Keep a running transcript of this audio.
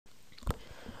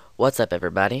What's up,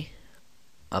 everybody?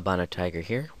 Albino Tiger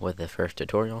here with the first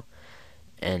tutorial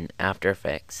in After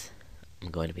Effects. I'm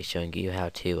going to be showing you how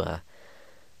to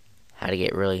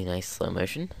get really nice slow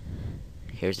motion.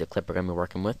 Here's the clip we're going to be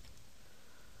working with.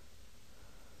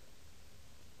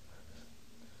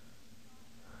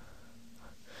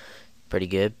 Pretty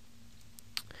good.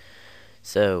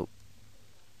 So,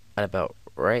 at about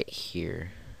right here,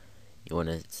 you want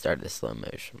to start the slow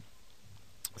motion.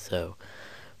 So,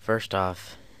 first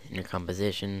off, in your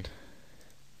composition,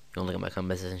 you want to look at my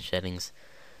composition settings.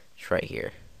 It's right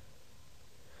here.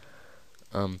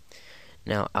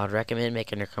 Now I would recommend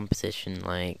making your composition,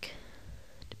 like,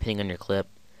 depending on your clip,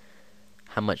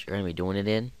 how much you're going to be doing it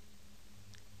in.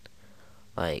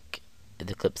 Like, if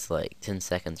the clip's like 10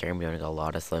 seconds, you're going to be doing a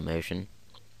lot of slow motion.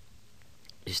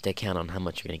 Just take count on how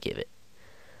much you're going to give it.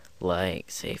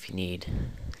 Like, say if you need,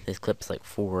 this clip's like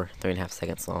 3.5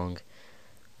 seconds long.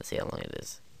 Let's see how long it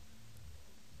is.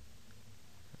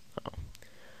 Oh.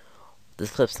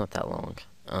 This clip's not that long.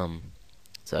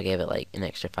 So I gave it like an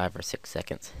extra 5 or 6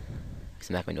 seconds. Because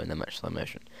I'm not going to be doing that much slow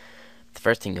motion. The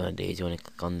first thing you want to do is you want to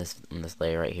click on this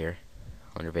layer right here,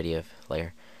 on your video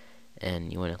layer,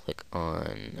 and you want to click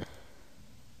on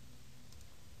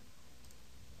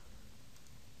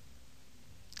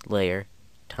layer,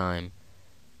 time,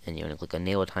 and you want to click on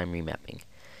enable time remapping,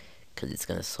 because it's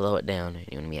going to slow it down and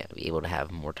you're going to be able to have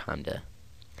more time to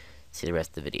see the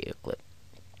rest of the video clip.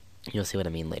 You'll see what I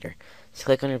mean later. So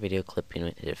click on your video clip, you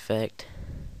want to hit effect,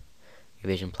 your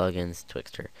vision plugins,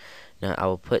 Twixtor. Now I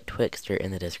will put Twixtor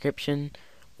in the description,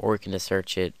 or you can just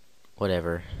search it,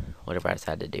 whatever I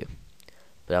decide to do.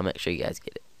 But I'll make sure you guys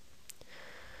get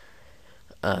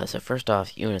it. So first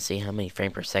off, you want to see how many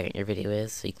frames per second your video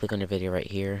is. So you click on your video right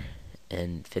here,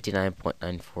 and 59.94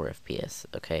 FPS.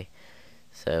 Okay.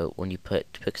 So when you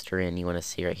put Twixtor in, you want to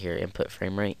see right here input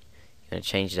frame rate. You're going to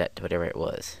change that to whatever it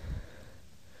was.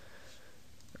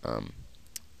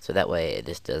 So that way it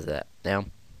just does that. Now,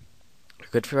 you're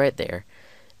good for right there.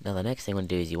 Now the next thing you want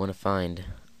to do is you want to find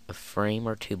a frame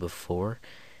or two before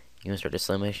you want to start the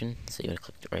slow motion. So you want to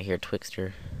click right here,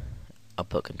 Twixtor,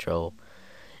 output control,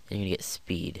 and you're going to get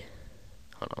speed.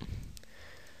 Hold on.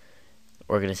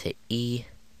 We're going to hit E,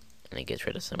 and it gets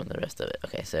rid of some of the rest of it.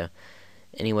 Okay, so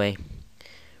anyway,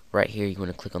 right here you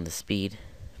want to click on the speed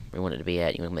where you want it to be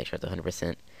at. You want to make sure it's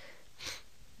 100%.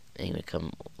 And you want to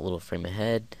come a little frame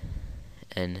ahead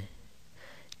and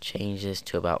change this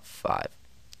to about 5.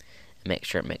 And make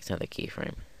sure it makes another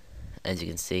keyframe. As you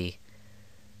can see,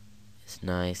 it's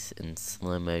nice and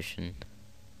slow motion.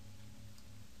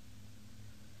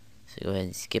 So go ahead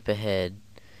and skip ahead,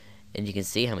 and you can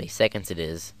see how many seconds it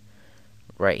is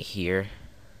right here.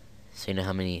 So you know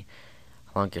how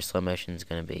long your slow motion is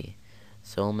going to be.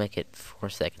 So we'll make it 4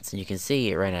 seconds, and you can see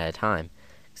it ran out of time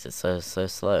because it's so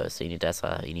slow. So that's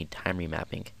why you need time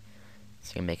remapping.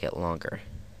 So you can make it longer.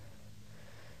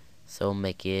 So we'll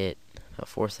make it about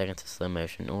 4 seconds of slow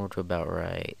motion, or to about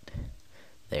right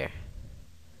there.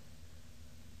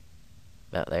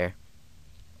 About there.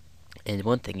 And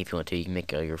one thing, if you want to, you can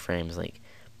make all your frames like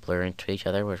blur into each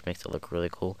other, which makes it look really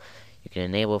cool. You can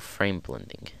enable frame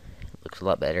blending. It looks a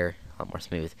lot better, a lot more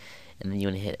smooth. And then you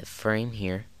want to hit a frame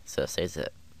here, so it stays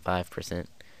at 5%.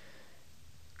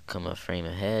 Come a frame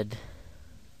ahead,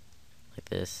 like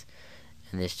this,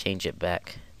 and just change it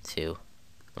back to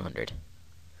 100.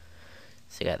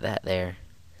 So you got that there.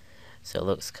 So it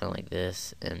looks kind of like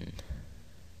this in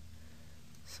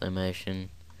slow motion.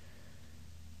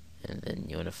 And then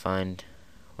you want to find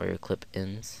where your clip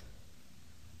ends.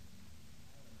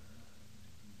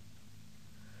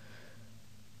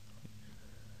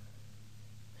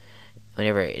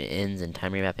 Whenever it ends in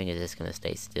time remapping, it's just going to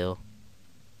stay still.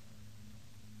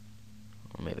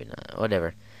 Or maybe not.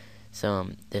 Whatever.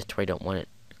 So this where you don't want it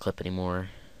to clip anymore.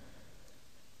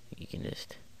 You can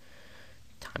just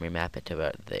time remap it to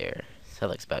about there. So that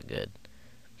looks about good.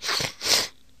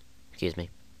 Excuse me.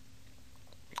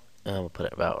 We'll put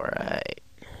it about right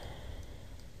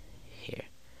here.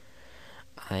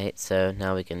 Alright, so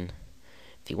now we can,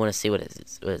 if you want to see what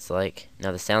it's like,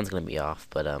 now the sound's going to be off,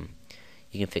 but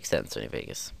you can fix that in Sony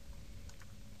Vegas.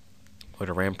 Go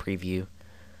to RAM preview,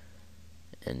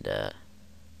 and I'll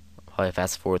probably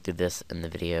fast forward through this in the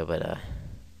video, but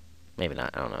maybe not,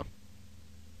 I don't know.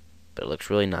 But it looks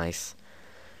really nice.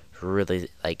 Really,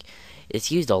 like,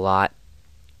 it's used a lot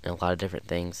in a lot of different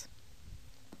things.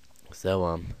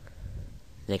 So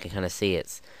you can kind of see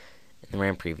it's in the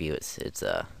RAM preview. It's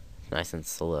nice and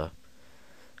slow.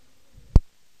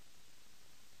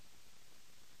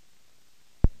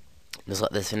 Just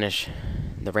let this finish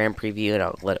the RAM preview, and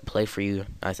I'll let it play for you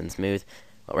nice and smooth.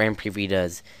 What RAM preview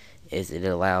does is it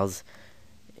allows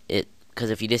it because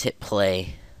if you just hit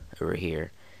play over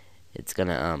here, it's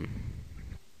gonna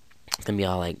be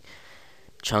all like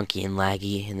chunky and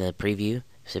laggy in the preview.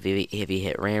 So if you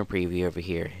hit RAM preview over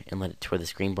here and let it to where the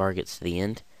screen bar gets to the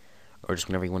end, or just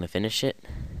whenever you want to finish it,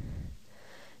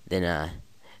 then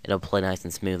it'll play nice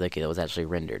and smooth like it was actually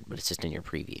rendered, but it's just in your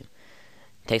preview.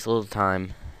 It takes a little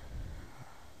time.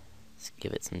 Let's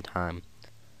give it some time.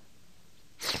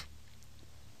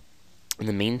 In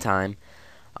the meantime,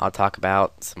 I'll talk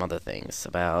about some other things.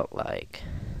 About like,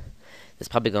 this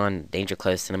probably go on Danger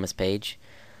Close Cinema's page.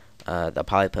 They'll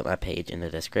probably put my page in the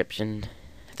description.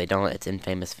 If they don't, it's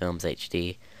Infamous Films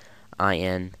HD.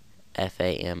 INFAMOUZ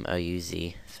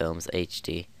Films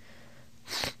HD.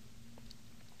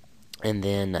 And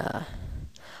then I'll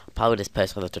probably just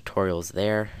post all the tutorials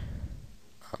there.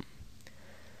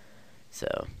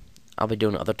 So I'll be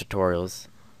doing other tutorials,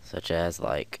 such as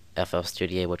like FL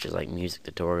Studio, which is like music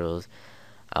tutorials.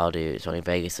 I'll do Sony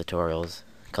Vegas tutorials,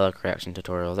 color correction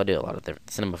tutorials. I do a lot of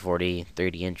Cinema 4D,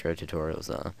 3D intro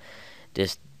tutorials.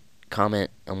 Just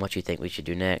comment on what you think we should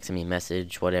do next. Send me a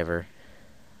message, whatever,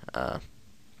 and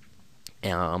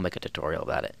I'll make a tutorial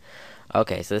about it.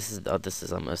 Okay, so this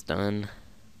is almost done.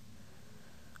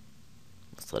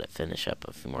 Let's let it finish up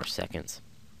a few more seconds.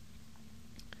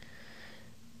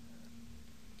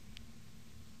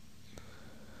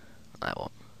 I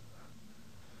will.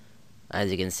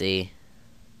 As you can see,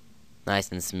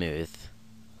 nice and smooth.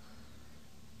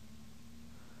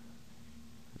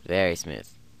 Very smooth.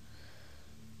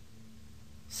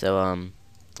 So, and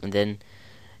then,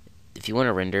 if you want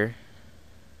to render,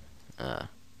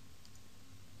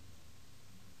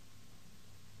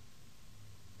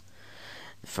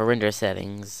 for render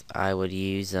settings, I would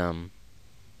use,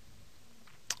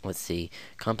 let's see,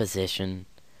 composition,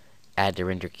 add to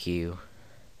render queue,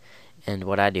 and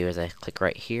what I do is I click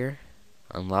right here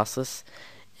on lossless,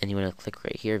 and you want to click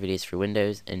right here, videos for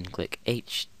Windows, and click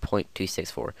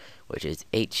H.264, which is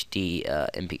HD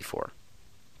MP4.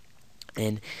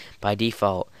 And by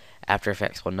default, After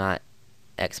Effects will not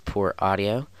export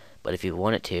audio, but if you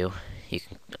want it to, you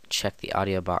can check the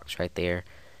audio box right there,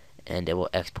 and it will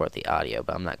export the audio,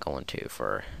 but I'm not going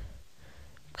to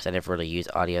because I never really use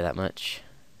audio that much.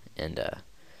 And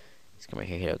just come right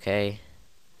here, hit OK.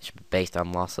 It should be based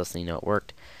on lossless, and you know it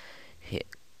worked.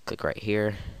 Click right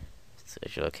here,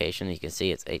 search your location. You can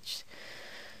see it's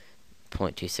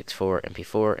H.264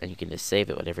 MP4, and you can just save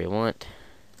it whatever you want.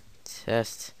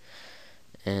 Test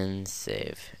and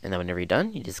save, and then whenever you're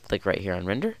done, you just click right here on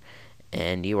render,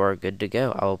 and you are good to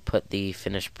go. I'll put the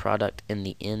finished product in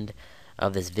the end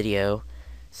of this video.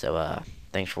 So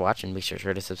thanks for watching. Be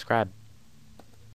sure to subscribe.